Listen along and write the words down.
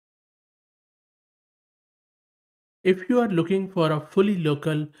If you are looking for a fully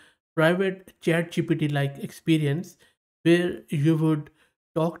local private chat GPT like experience where you would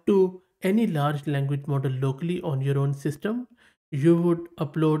talk to any large language model locally on your own system, you would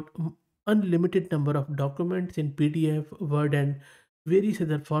upload unlimited number of documents in PDF, Word and various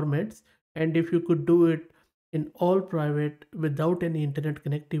other formats. And if you could do it in all private without any internet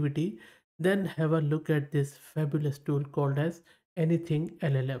connectivity, then have a look at this fabulous tool called as Anything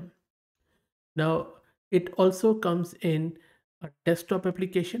LLM. Now, it also comes in a desktop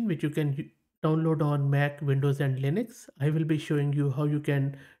application which you can download on Mac, Windows, and Linux. I will be showing you how you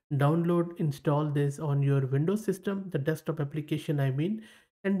can download, install this on your Windows system, the desktop application, I mean,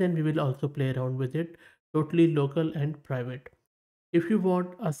 and then we will also play around with it, totally local and private. If you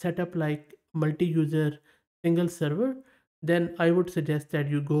want a setup like multi-user single server, then I would suggest that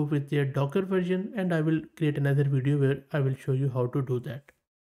you go with their Docker version, and I will create another video where I will show you how to do that.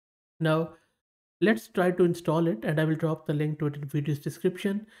 Now, let's try to install it, and I will drop the link to it in video's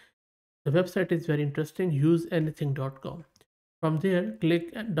description. The website is very interesting, useanything.com. From there,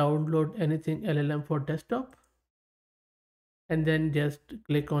 click and download Anything LLM for desktop, and then just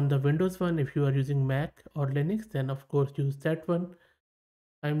click on the Windows one. If you are using Mac or Linux, then of course use that one.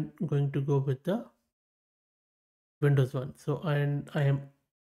 I'm going to go with the Windows one. So and I am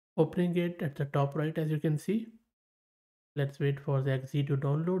opening it at the top right, as you can see. Let's wait for the exe to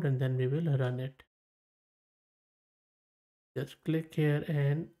download and then we will run it. Just click here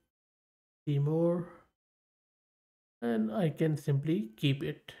and see more, and I can simply keep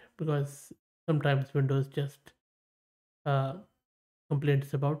it because sometimes Windows just uh,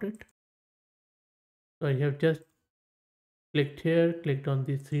 complains about it. So I have just clicked here, clicked on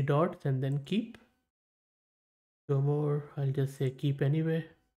these three dots and then keep. Show more, I'll just say keep anyway.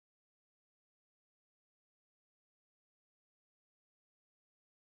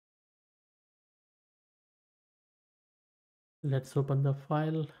 Let's open the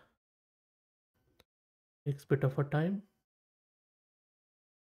file. Takes a bit of a time.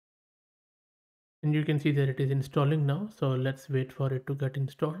 And you can see that it is installing now. So let's wait for it to get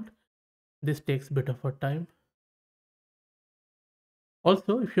installed. This takes a bit of a time.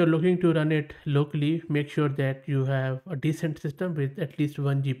 Also, if you're looking to run it locally, make sure that you have a decent system with at least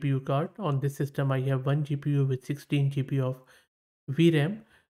one GPU card. On this system, I have one GPU with 16 GB of VRAM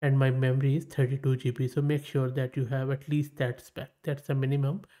and my memory is 32 GB. So make sure that you have at least that spec. That's the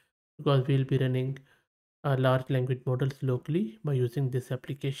minimum because we'll be running large language models locally by using this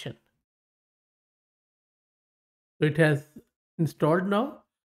application. So it has installed now,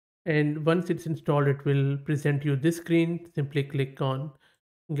 and once it's installed, it will present you this screen. Simply click on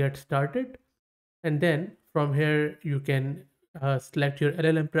get started, and then from here you can select your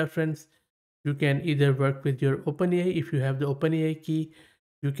LLM preference. You can either work with your OpenAI if you have the OpenAI key.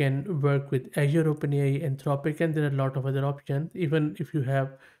 You can work with Azure OpenAI, Anthropic, and there are a lot of other options. Even if you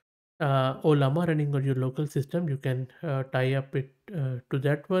have Olama running on your local system, you can tie up it to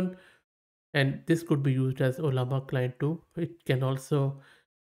that one, and this could be used as Olama client too. It can also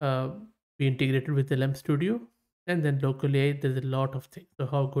uh, be integrated with LM Studio, and then locally there's a lot of things. So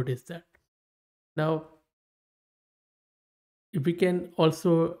how good is that? Now we can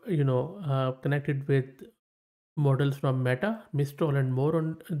also connect it with models from Meta, Mistral, and more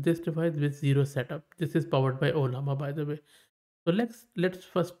on this device with zero setup. This is powered by Olama, by the way. So let's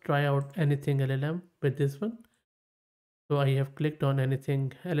first try out Anything LLM with this one. So I have clicked on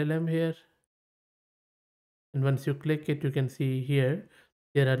Anything LLM here, and once you click it, you can see here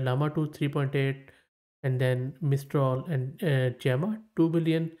there are Llama 2 3.8, and then Mistral and Gemma 2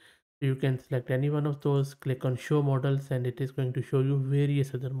 billion. So you can select any one of those, click on show models, and it is going to show you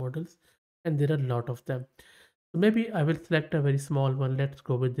various other models, and there are a lot of them. So maybe I will select a very small one. Let's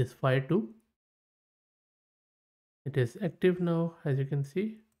go with this Fire 2. It is active now, as you can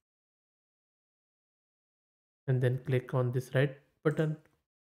see, and then click on this right button.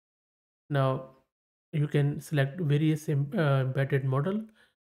 Now you can select various embedded model,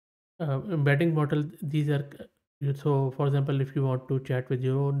 embedding model. These are so for example, if you want to chat with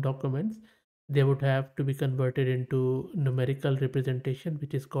your own documents, they would have to be converted into numerical representation,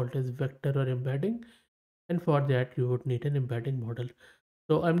 which is called as vector or embedding, and for that you would need an embedding model.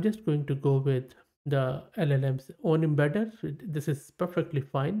 So I'm just going to go with the LLM's own embedder. This is perfectly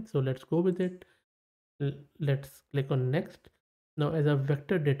fine, so let's go with it. Let's click on next. Now as a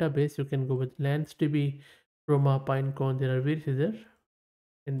vector database, you can go with LansDB, Roma, Pinecone. There are various other,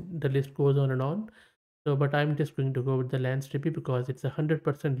 and the list goes on and on. So but I'm just going to go with the LansDB because it's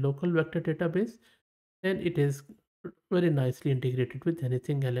 100% local vector database, and it is very nicely integrated with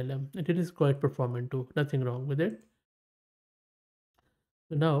Anything LLM, and it is quite performant too. Nothing wrong with it.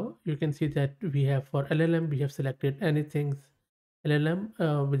 So now you can see that we have for LLM, we have selected anything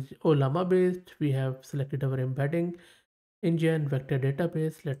LLM, which is Olama based. We have selected our embedding engine vector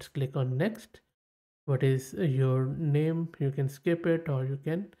database. Let's click on next. What is your name? You can skip it or you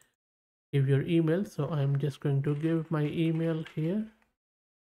can give your email. So I'm just going to give my email here.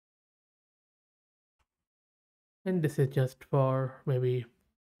 And this is just for maybe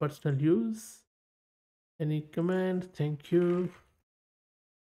personal use. Any command? Thank you.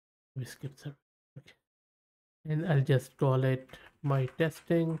 We skip some. Okay. And I'll just call it my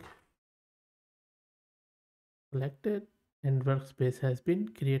testing. Selected and workspace has been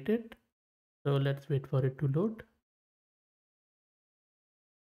created. So let's wait for it to load.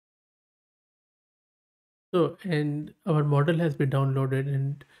 So, and our model has been downloaded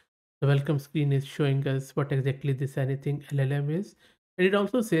and the welcome screen is showing us what exactly this anything LLM is. And it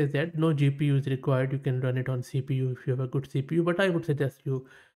also says that no GPU is required. You can run it on CPU if you have a good CPU, but I would suggest you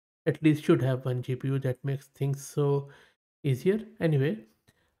at least should have one GPU. That makes things so easier. Anyway,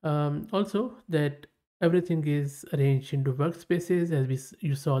 also that everything is arranged into workspaces. As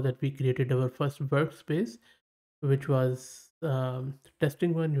you saw that we created our first workspace, which was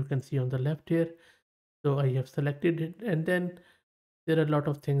testing one. You can see on the left here. So I have selected it, and then there are a lot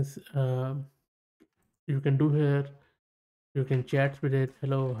of things you can do here. You can chat with it.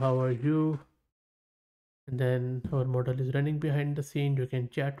 Hello, how are you? And then our model is running behind the scene. You can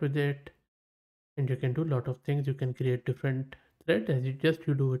chat with it, and you can do a lot of things. You can create different thread as you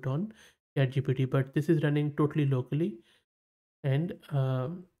do it on ChatGPT, but this is running totally locally and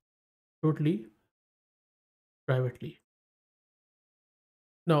totally privately.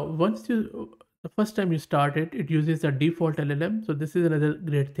 Now, once you the first time you start it, it uses a default LLM. So this is another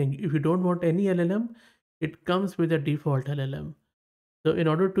great thing. If you don't want any LLM, it comes with a default LLM. So in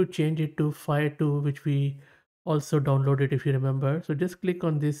order to change it to Fire 2, which we also downloaded if you remember, so just click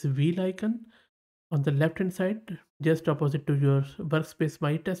on this wheel icon on the left hand side, just opposite to your workspace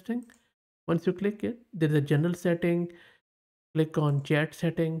my testing. Once you click it, there is a general setting, click on chat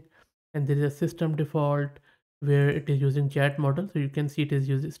setting, and there is a system default where it is using chat model. So you can see it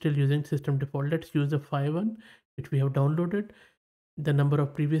is still using system default. Let's use the 5 one which we have downloaded. The number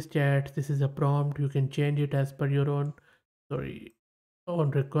of previous chats, this is a prompt. You can change it as per your own, sorry,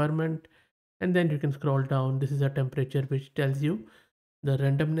 own requirement. And then you can scroll down. This is a temperature which tells you the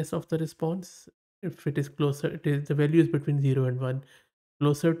randomness of the response. If it is closer, it is the value is between 0 and 1.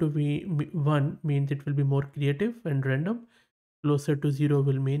 Closer to 1 means it will be more creative and random. Closer to 0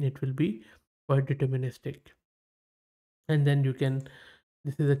 will mean it will be quite deterministic. And then you can,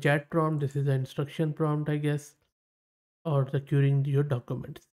 this is a chat prompt, this is an instruction prompt, I guess, or the querying your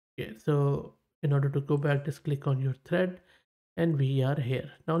documents. Okay, so in order to go back, just click on your thread and we are here.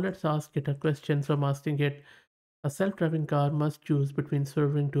 Now let's ask it a question. So I'm asking it, a self-driving car must choose between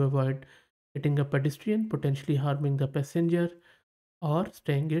swerving to avoid hitting a pedestrian, potentially harming the passenger, or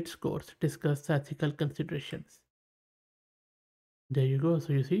staying its course. Discuss ethical considerations. There you go.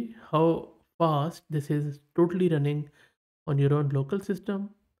 So you see how fast this is totally running on your own local system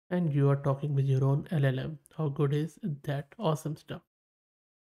and you are talking with your own LLM. How good is that? Awesome stuff.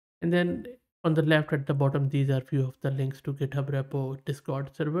 And then on the left at the bottom, these are few of the links to GitHub repo, Discord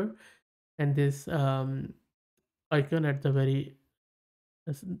server, and this icon at the very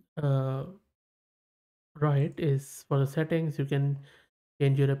uh, right is for the settings. You can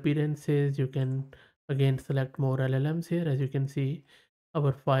change your appearances. You can again select more LLMs here. As you can see,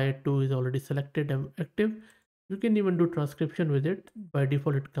 our Fire 2 is already selected and active. You can even do transcription with it. By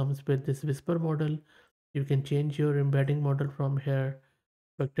default, it comes with this whisper model. You can change your embedding model from here.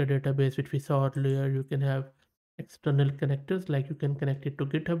 Vector database, which we saw earlier, you can have external connectors, like you can connect it to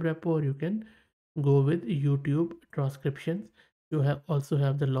GitHub repo, or you can go with YouTube transcriptions. You have also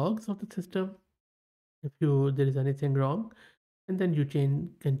have the logs of the system if you there is anything wrong, and then you can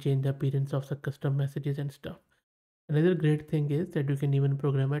change the appearance of the custom messages and stuff. Another great thing is that you can even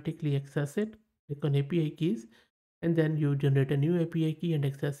programmatically access it. Click on API keys, and then you generate a new API key and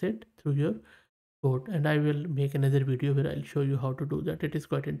access it through your code. And I will make another video where I'll show you how to do that. It is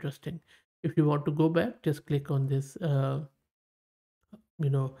quite interesting. If you want to go back, just click on this you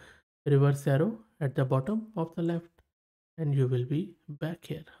know reverse arrow at the bottom of the left, and you will be back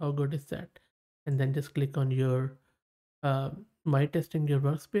here. How good is that? And then just click on your my testing your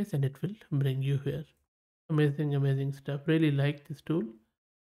workspace and it will bring you here. Amazing stuff. Really like this tool.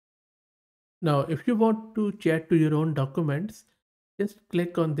 Now if you want to chat to your own documents, just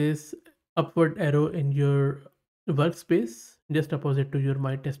click on this upward arrow in your workspace just opposite to your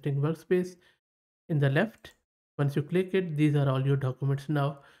my testing workspace in the left. Once you click it, these are all your documents.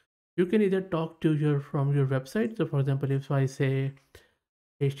 Now you can either talk to your from your website. So for example, if I say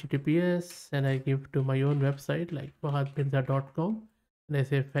HTTPS, and I give to my own website like fahadmirza.com, and I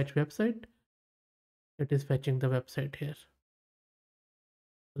say fetch website. It is fetching the website here.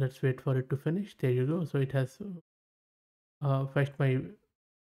 Let's wait for it to finish. There you go. So it has fetched my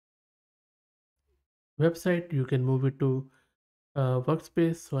website. You can move it to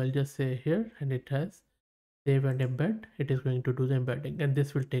workspace. So I'll just say here, and it has save and embed. It is going to do the embedding, and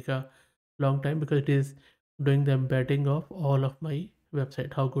this will take a long time because it is doing the embedding of all of my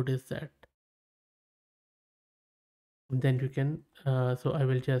website. How good is that? And then you can so I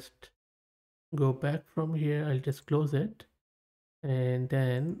will just go back from here. I'll just close it, and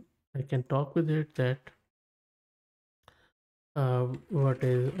then I can talk with it that what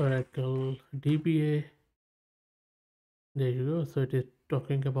is Oracle DBA. There you go. So it is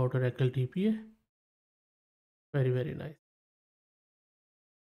talking about Oracle DBA. Very, very nice.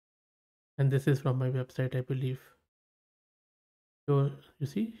 And this is from my website, I believe. So you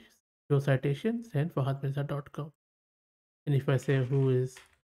see, show citations and fahadmirza.com. And if I say who is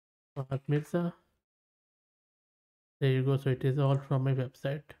Fahad Mirza, there you go. So it is all from my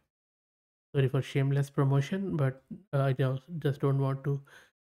website. Sorry for shameless promotion, but I just don't want to,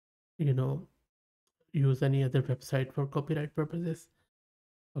 you know, use any other website for copyright purposes.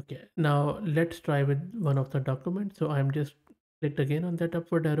 Okay, now let's try with one of the documents. So I'm just clicked again on that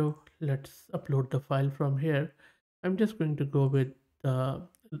upward arrow. Let's upload the file from here. I'm just going to go with the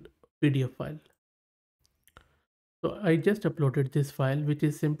PDF file. So I just uploaded this file, which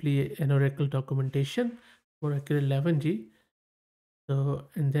is simply an Oracle documentation, Oracle 11G. So,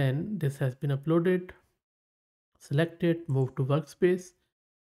 and then this has been uploaded, select it, move to workspace,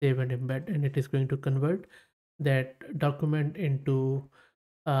 save and embed, and it is going to convert that document into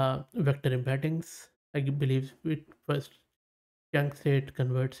vector embeddings. I believe it first chunks it,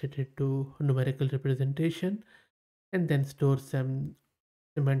 converts it into numerical representation, and then stores some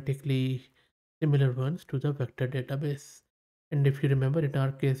semantically similar ones to the vector database. And if you remember, in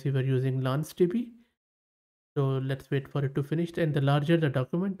our case, we were using LaunchDB. So let's wait for it to finish. And the larger the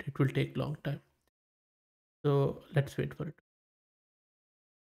document, it will take long time. So let's wait for it.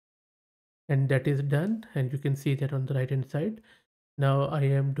 And that is done. And you can see that on the right hand side. Now I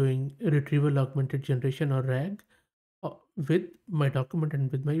am doing retrieval augmented generation, or RAG, with my document and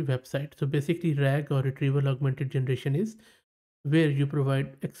with my website. So basically RAG, or retrieval augmented generation, is where you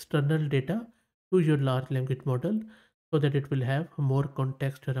provide external data to your large language model so that it will have more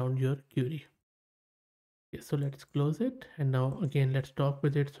context around your query. Okay, so let's close it, and now again let's talk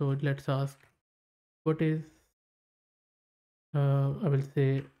with it. So let's ask what is I will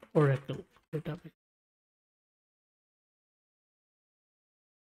say Oracle database.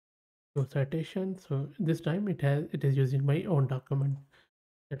 So citation. So this time it is using my own document.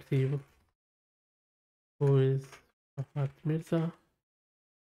 Let's see who is Fahad Mirza.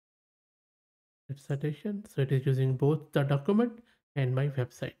 It's citation. So it is using both the document and my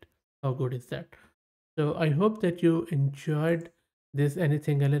website. How good is that? So I hope that you enjoyed this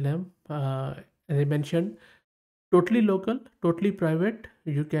Anything LLM. As I mentioned, totally local, totally private.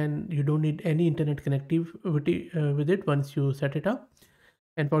 You don't need any internet connectivity with it once you set it up.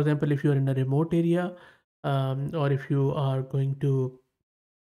 And for example, if you're in a remote area, or if you are going to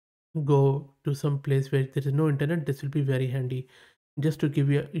go to some place where there is no internet, this will be very handy. Just to give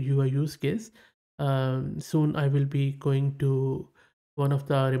you a use case, soon I will be going to one of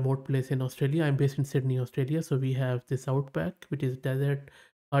the remote place in Australia. I'm based in Sydney, Australia, so we have this outback, which is desert,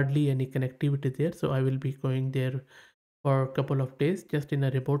 hardly any connectivity there. So I will be going there for a couple of days, just in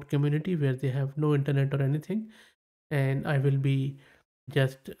a remote community where they have no internet or anything, and I will be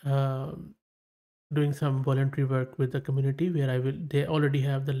just doing some voluntary work with the community where they already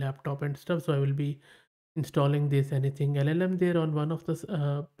have the laptop and stuff. So I will be installing this Anything LLM there on one of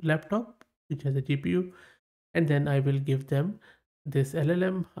the laptop which has a GPU, and then I will give them this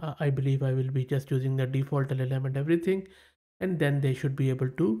LLM. I believe I will be just using the default LLM and everything, and then they should be able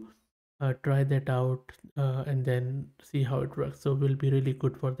to try that out and then see how it works. So will be really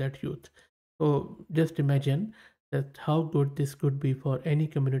good for that youth. So just imagine that how good this could be for any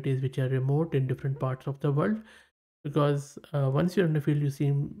communities which are remote in different parts of the world. Because once you're in the field,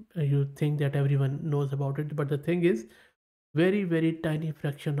 you think that everyone knows about it, but the thing is, very tiny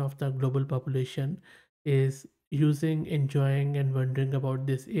fraction of the global population is using, enjoying, and wondering about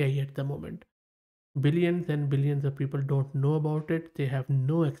this AI at the moment. Billions and billions of people don't know about it. They have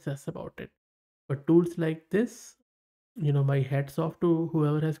no access about it. But tools like this, my hats off to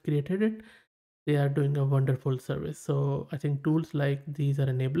whoever has created it. They are doing a wonderful service. So I think tools like these are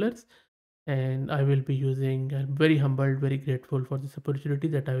enablers, and I will be using. I'm very humbled, very grateful for this opportunity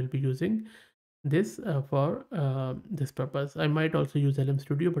that I will be using this for this purpose. I might also use LM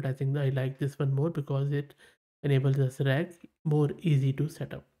Studio, but I think I like this one more because it enables us RAG more easy to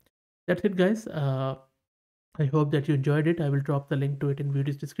set up. That's it, guys. I hope that you enjoyed it. I will drop the link to it in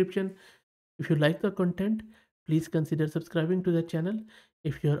video's description. If you like the content, please consider subscribing to the channel.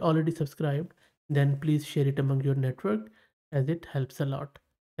 If you are already subscribed, then please share it among your network as it helps a lot.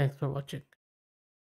 Thanks for watching.